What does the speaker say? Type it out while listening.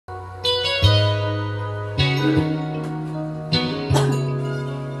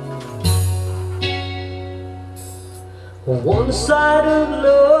One-sided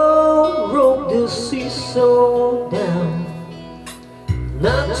love broke the seesaw down, and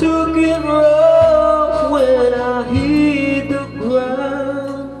I took it rough when I hit the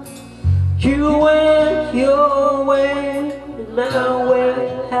ground. You went your way, and I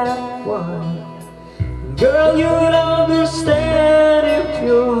went halfway. Girl, you'd understand if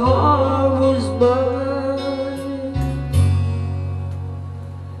your heart was mine.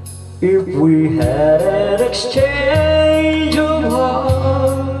 If we had an exchange of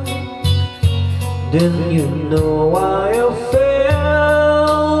heart, then you know why I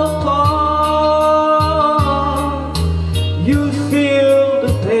fell apart. You feel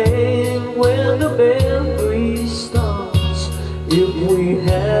the pain when the memory starts. If we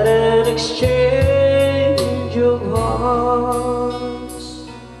had an exchange of hearts,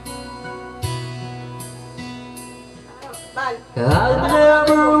 I'd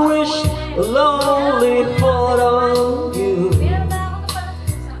never wish a lonely heart on you.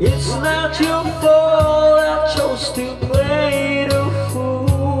 It's not your fault I chose to play the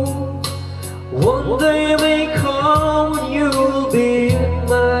fool. One day may come when you'll be in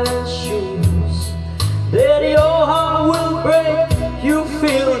my shoes. Then your heart will break, you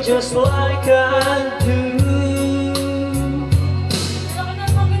feel just like I do.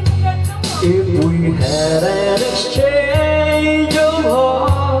 If we had an exchange of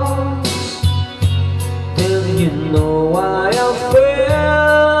hearts, then you know why I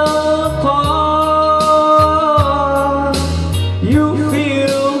fell apart. You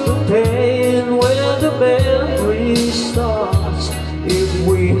feel the pain when the memory starts. If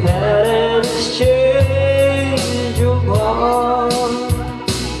we had an exchange of hearts,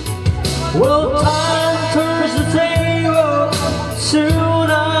 well, time turns the table. Soon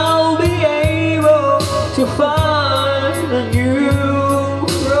I'll be able to find a new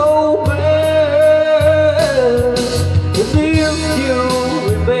romance. If you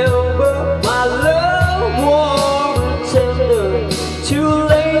remember my love, warm and tender, too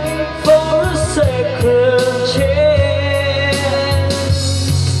late for a second chance.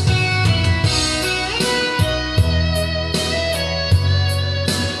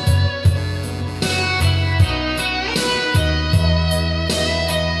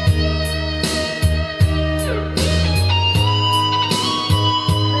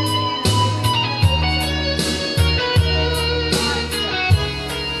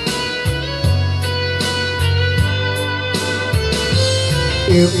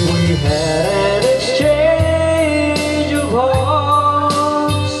 If we had an exchange of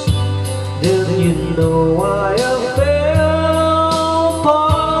hearts, then you know why I fell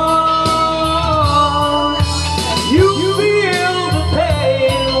apart. You feel the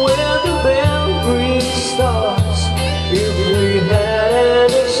pain when the memory starts. If we had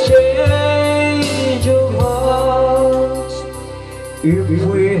an exchange of hearts, if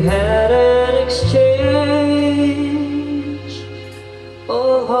we had an